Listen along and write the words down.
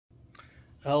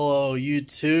Hello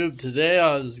YouTube. Today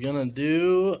I was gonna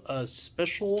do a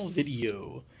special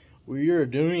video. We are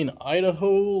doing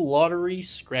Idaho lottery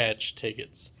scratch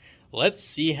tickets. Let's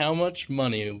see how much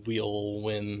money we'll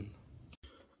win.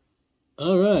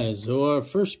 Alright, so our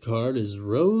first card is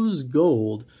Rose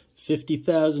Gold.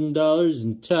 $50,000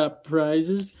 in top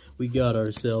prizes. We got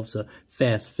ourselves a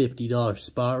fast $50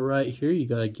 spot right here. You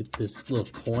gotta get this little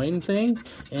coin thing.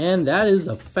 And that is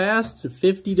a fast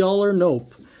 $50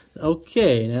 nope.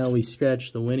 Okay, now we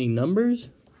scratch the winning numbers.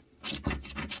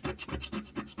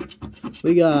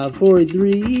 We got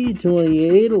 43,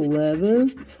 28,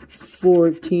 11,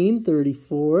 14,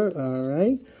 34.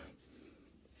 Alright.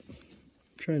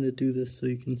 Trying to do this so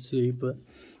you can see, but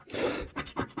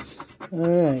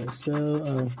alright,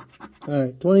 so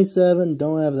alright, 27,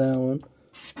 don't have that one.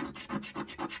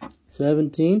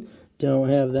 17, don't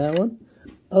have that one.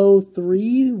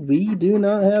 03, we do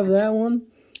not have that one.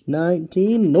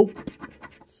 19, nope.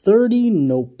 30,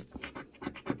 nope.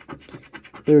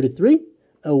 33,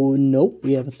 oh nope,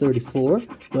 we have a 34,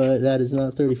 but that is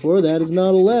not 34, that is not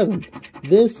 11.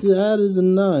 That is a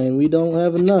 9, we don't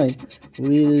have a 9.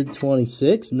 We did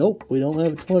 26, nope, we don't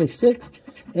have a 26.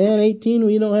 And 18,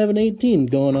 we don't have an 18.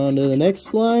 Going on to the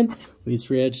next line, we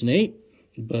scratch an 8,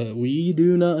 but we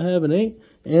do not have an 8.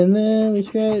 And then we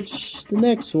scratch the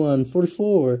next one,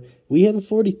 44. We have a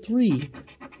 43.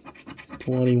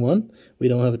 21, we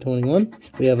don't have a 21.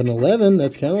 We have an 11,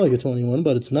 that's kind of like a 21,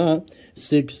 but it's not.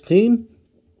 16,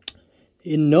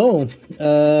 no.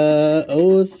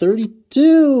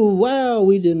 32, wow,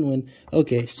 we didn't win.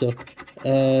 Okay, so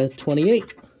 28.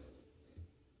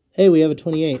 Hey, we have a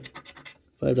 28.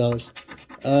 $5.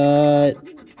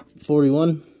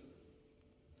 41.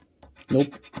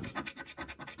 Nope.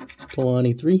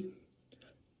 23.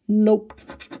 Nope.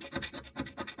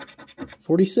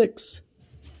 46.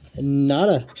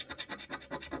 Nada.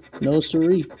 No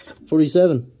siree.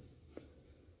 47.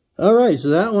 Alright, so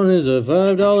that one is a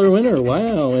 $5 winner.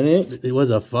 Wow, and it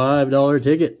was a $5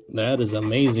 ticket. That is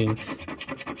amazing.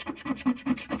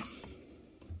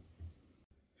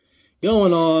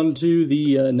 Going on to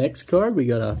the next card, we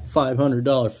got a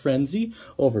 $500 frenzy,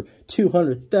 over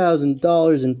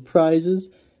 $200,000 in prizes.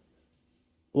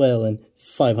 Well, and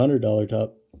 $500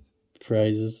 top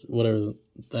prizes, whatever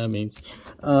that means.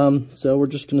 So we're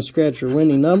just gonna scratch our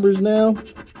winning numbers now.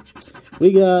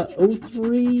 We got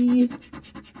 03,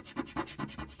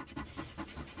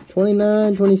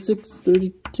 29, 26,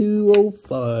 32,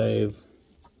 05.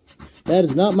 That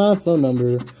is not my phone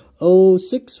number.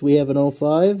 06, we have an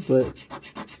 05, but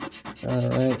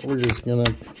alright, we're just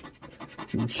gonna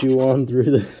chew on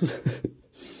through this.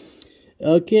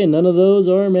 Okay, none of those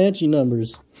are matching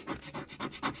numbers.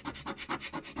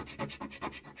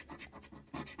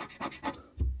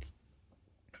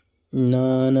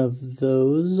 None of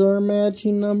those are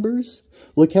matching numbers.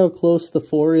 Look how close the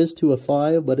 4 is to a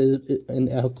 5,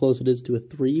 and how close it is to a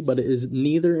 3, but it is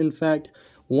neither, in fact,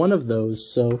 one of those.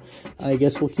 So I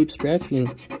guess we'll keep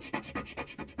scratching.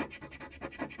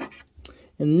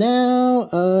 And now,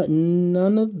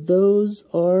 none of those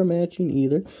are matching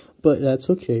either, but that's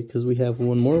okay, because we have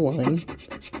one more line.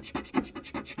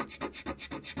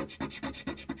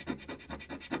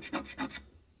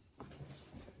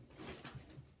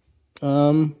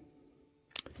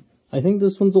 I think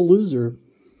this one's a loser.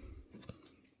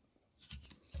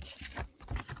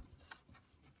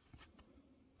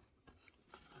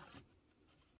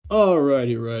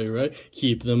 Alrighty.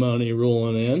 Keep the money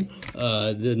rolling in.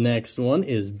 The next one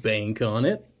is bank on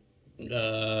it.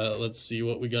 Let's see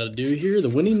what we got to do here. The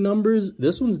winning numbers,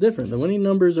 this one's different. The winning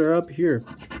numbers are up here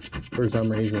for some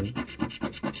reason.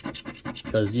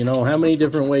 Because, you know, how many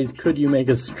different ways could you make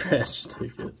a scratch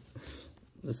ticket?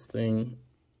 This thing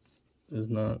is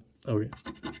not, okay,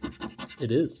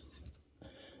 it is.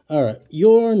 Alright,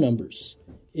 your numbers.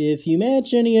 If you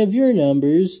match any of your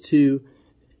numbers to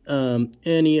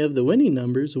any of the winning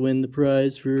numbers, win the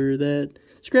prize for that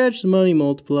scratch the money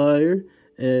multiplier.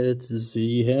 To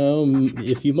see how,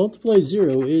 if you multiply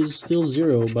 0, is still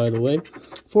 0, by the way.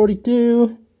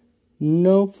 42,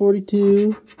 no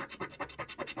 42.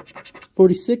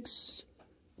 46,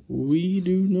 we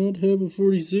do not have a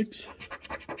 46.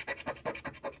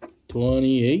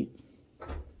 28,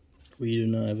 we do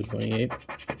not have a 28.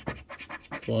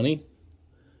 20,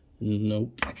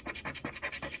 nope.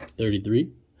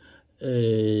 33,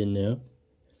 no.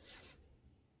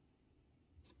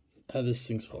 This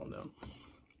thing's falling down.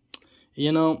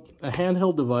 You know, a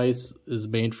handheld device is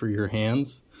made for your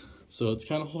hands, so it's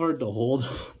kind of hard to hold.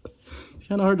 It's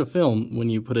kind of hard to film when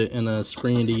you put it in a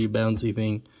springy, bouncy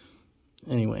thing.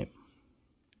 Anyway.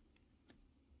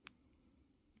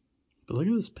 But look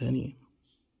at this penny.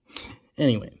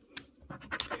 Anyway.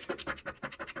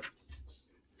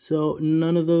 So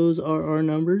none of those are our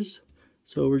numbers.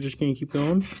 So we're just going to keep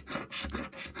going.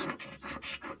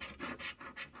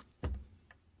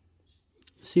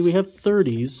 See, we have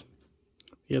 30s.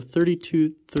 We have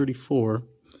 32, 34.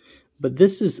 But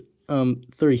this is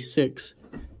 36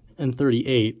 and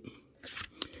 38.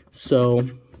 So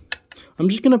I'm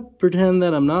just going to pretend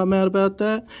that I'm not mad about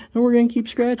that. And we're going to keep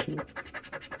scratching.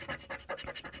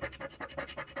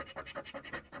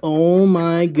 Oh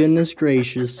my goodness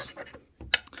gracious.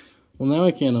 Well, now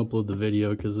I can't upload the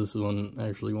video because this one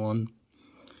actually won.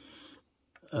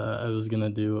 I was going to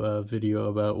do a video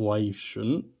about why you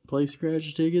shouldn't play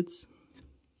scratch tickets.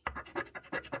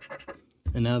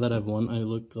 And now that I've won, I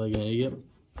look like an idiot.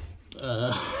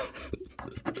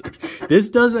 This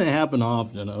doesn't happen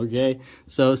often, okay?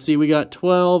 So, see, we got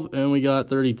 12 and we got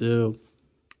 32.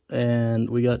 And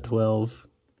we got 12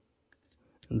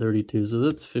 and 32. So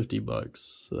that's $50.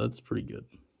 So that's pretty good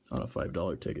on a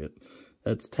 $5 ticket.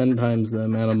 That's 10 times the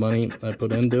amount of money I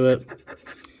put into it.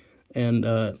 And,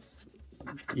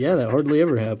 yeah, that hardly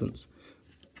ever happens.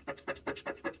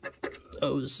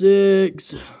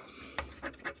 06.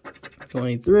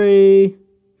 23.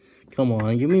 Come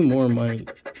on, give me more money.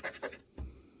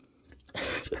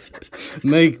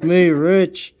 Make me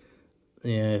rich.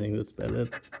 Yeah, I think that's better.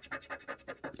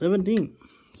 17.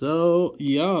 So,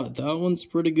 yeah, that one's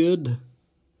pretty good.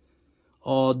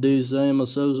 I'll do say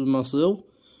myself.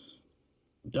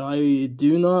 I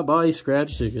do not buy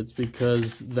scratch tickets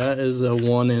because that is a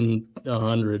 1 in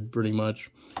 100 pretty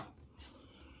much.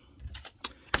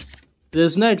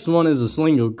 This next one is a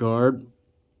Slingo card.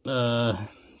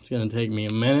 It's gonna take me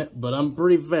a minute, but I'm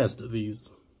pretty fast at these.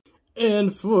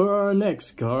 And for our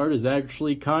next card is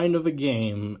actually kind of a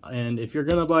game. And if you're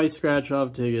gonna buy scratch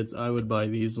off tickets, I would buy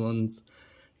these ones.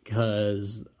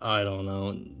 Cause I don't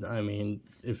know. I mean,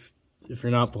 if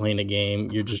you're not playing a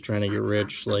game, you're just trying to get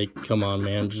rich. Like, come on,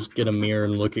 man, just get a mirror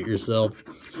and look at yourself.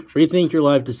 Rethink your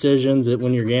life decisions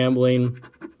when you're gambling.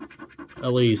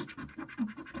 At least,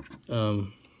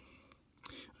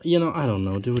 you know, I don't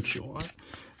know. Do what you want.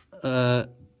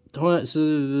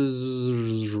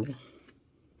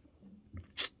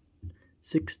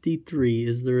 63.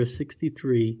 Is there a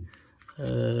 63?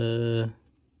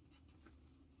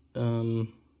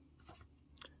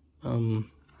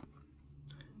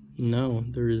 No,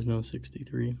 there is no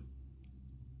 63.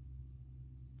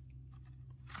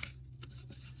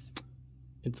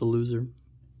 It's a loser.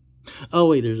 Oh,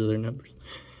 wait, there's other numbers.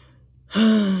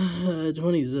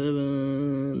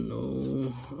 27.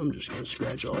 No, I'm just gonna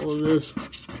scratch all of this.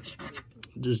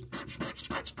 Just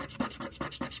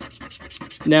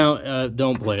now,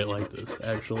 don't play it like this,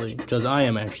 actually, because I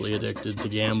am actually addicted to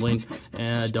gambling,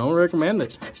 and I don't recommend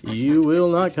it. You will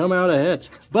not come out ahead.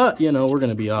 But, you know, we're going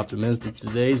to be optimistic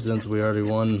today since we already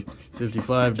won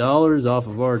 $55 off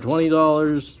of our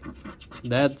 $20.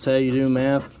 That's how you do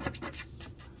math.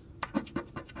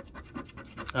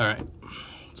 Alright,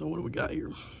 so what do we got here?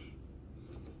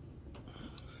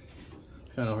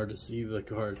 It's kind of hard to see the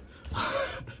card.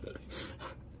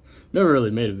 Never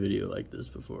really made a video like this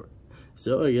before,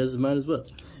 so I guess I might as well.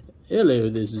 Hello,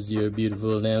 this is your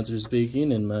beautiful announcer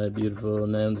speaking in my beautiful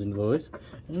announcing voice.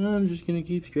 And I'm just gonna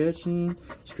keep scratching,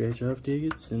 scratch off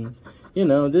tickets, and you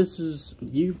know,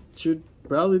 you should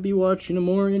probably be watching a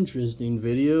more interesting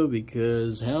video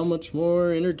because how much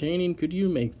more entertaining could you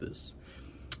make this?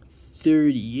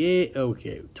 38,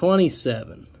 okay,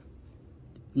 27.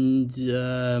 And,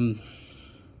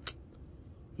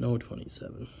 no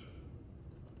 27.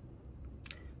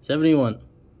 71.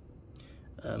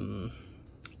 I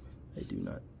do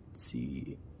not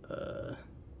see,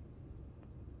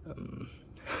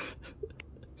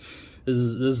 this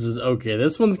is okay.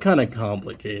 This one's kind of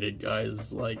complicated,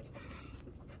 guys. Like,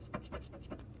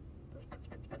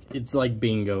 it's like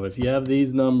bingo. If you have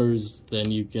these numbers, then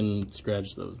you can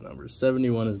scratch those numbers.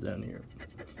 71 is down here.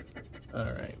 All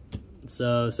right.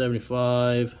 So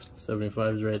 75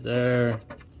 is right there.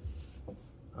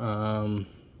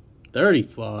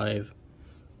 35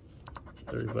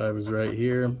 is right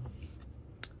here.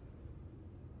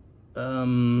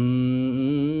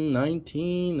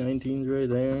 19's right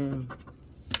there.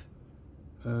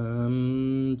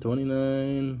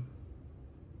 29,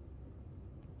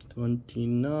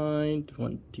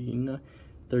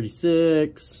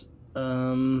 36.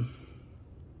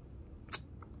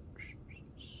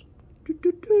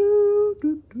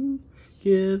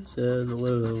 Give says a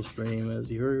little stream as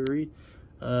you hurry.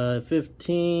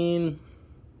 15.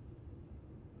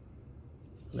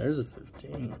 There's a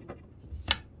 15.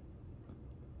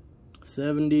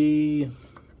 70.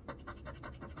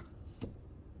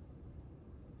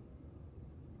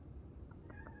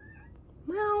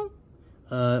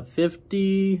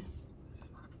 50,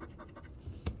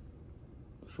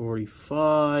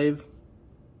 45,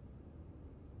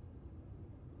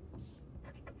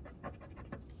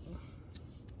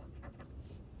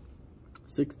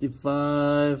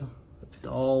 65,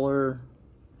 $1.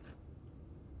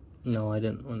 No, I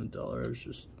didn't win $1. It was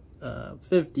just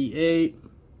 58.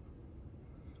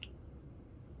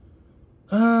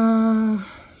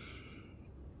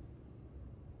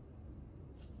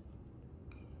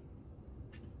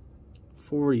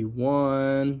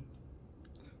 41.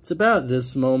 It's about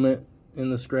this moment in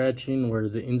the scratching where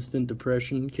the instant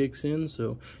depression kicks in,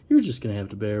 so you're just gonna have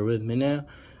to bear with me now.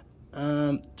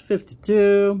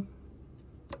 52.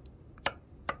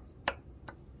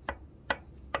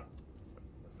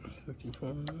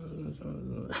 54.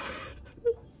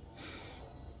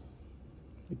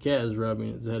 The cat is rubbing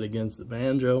its head against the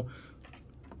banjo.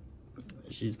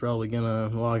 She's probably gonna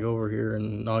walk over here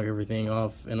and knock everything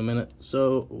off in a minute,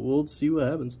 so we'll see what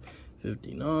happens.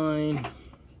 59,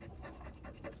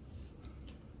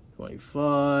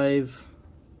 25,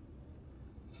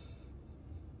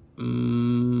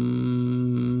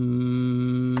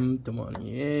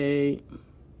 28,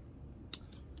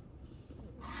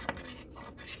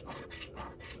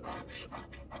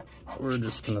 we're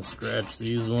just gonna scratch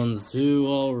these ones too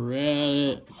while we're at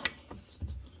it.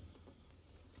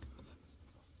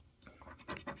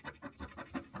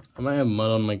 I might have mud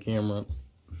on my camera.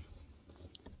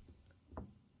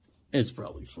 It's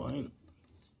probably fine.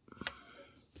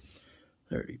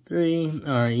 33.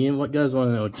 Alright, you know what, guys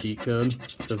want to know a cheat code?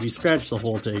 So if you scratch the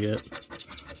whole ticket,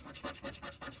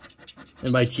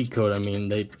 and by cheat code I mean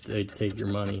they take your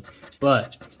money,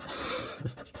 but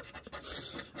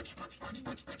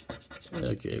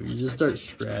okay, if you just start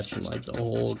scratching like the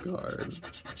whole card,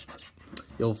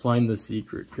 you'll find the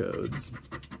secret codes.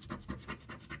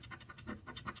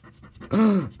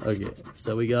 Okay,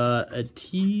 so we got a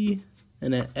T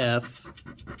and an F.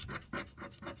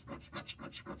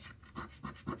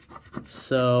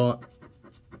 So,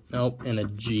 nope, and a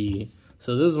G.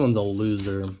 So this one's a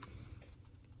loser.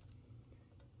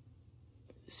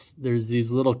 There's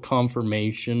these little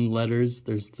confirmation letters.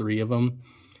 There's 3 of them,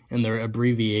 and they're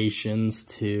abbreviations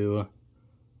to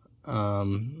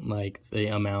like the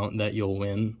amount that you'll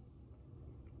win.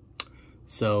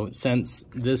 So since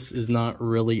this is not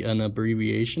really an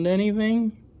abbreviation to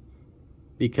anything,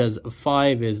 because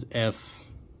 5 is FIV,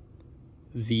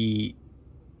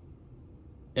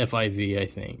 I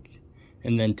think,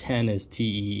 and then 10 is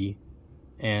TE,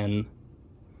 and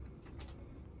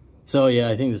so yeah,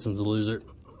 I think this one's a loser.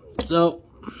 So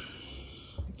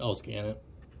I'll scan it.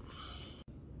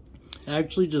 I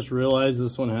actually just realized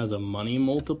this one has a money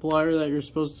multiplier that you're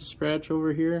supposed to scratch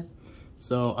over here.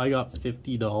 So I got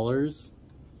 $50.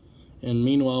 And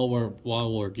meanwhile,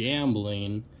 while we're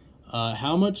gambling,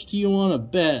 how much do you want to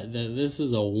bet that this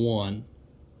is a 1?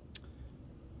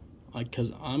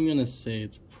 Because I'm going to say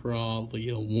it's probably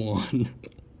a 1.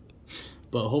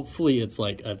 But hopefully it's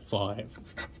like a 5.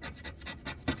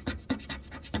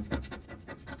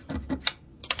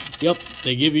 Yep,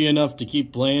 they give you enough to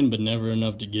keep playing, but never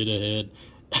enough to get ahead.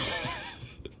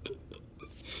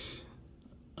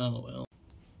 Oh well.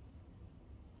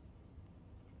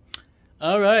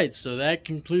 Alright, so that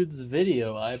concludes the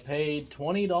video. I paid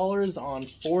 $20 on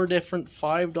 4 different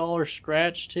 $5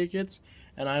 scratch tickets,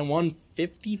 and I won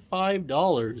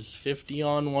 $55. 50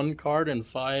 on one card and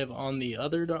 5 on the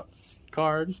other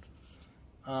card.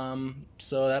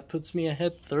 So that puts me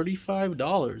ahead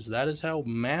 $35. That is how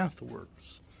math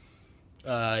works.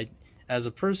 As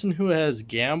a person who has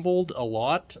gambled a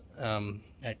lot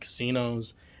at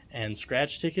casinos and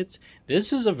scratch tickets,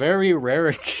 this is a very rare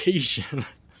occasion.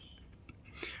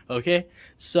 Okay,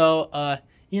 so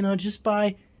you know, just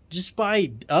buy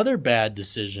other bad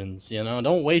decisions. You know,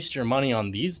 don't waste your money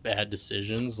on these bad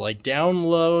decisions. Like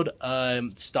download a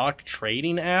stock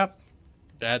trading app.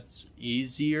 That's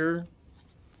easier,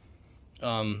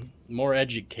 more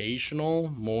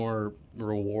educational, more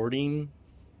rewarding.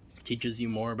 Teaches you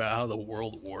more about how the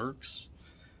world works.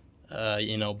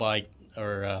 You know,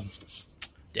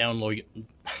 download.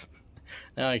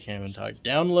 Now I can't even talk.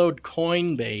 Download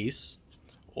Coinbase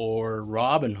or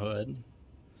Robinhood.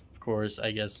 Of course,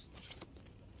 I guess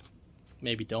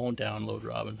maybe don't download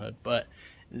Robinhood, but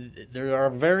there are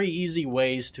very easy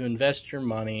ways to invest your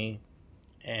money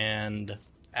and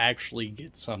actually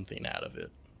get something out of it.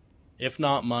 If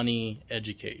not money,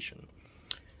 education.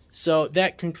 So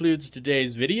that concludes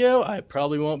today's video. I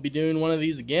probably won't be doing one of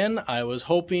these again. I was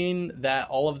hoping that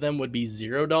all of them would be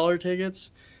 $0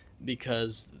 tickets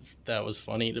because that was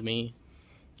funny to me.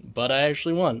 But I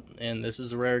actually won, and this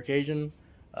is a rare occasion.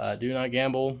 Do not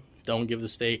gamble. Don't give the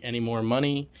state any more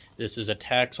money. This is a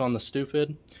tax on the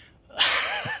stupid.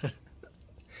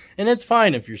 And it's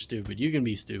fine if you're stupid. You can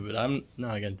be stupid. I'm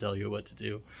not going to tell you what to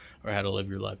do or how to live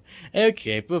your life.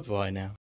 Okay, bye-bye now.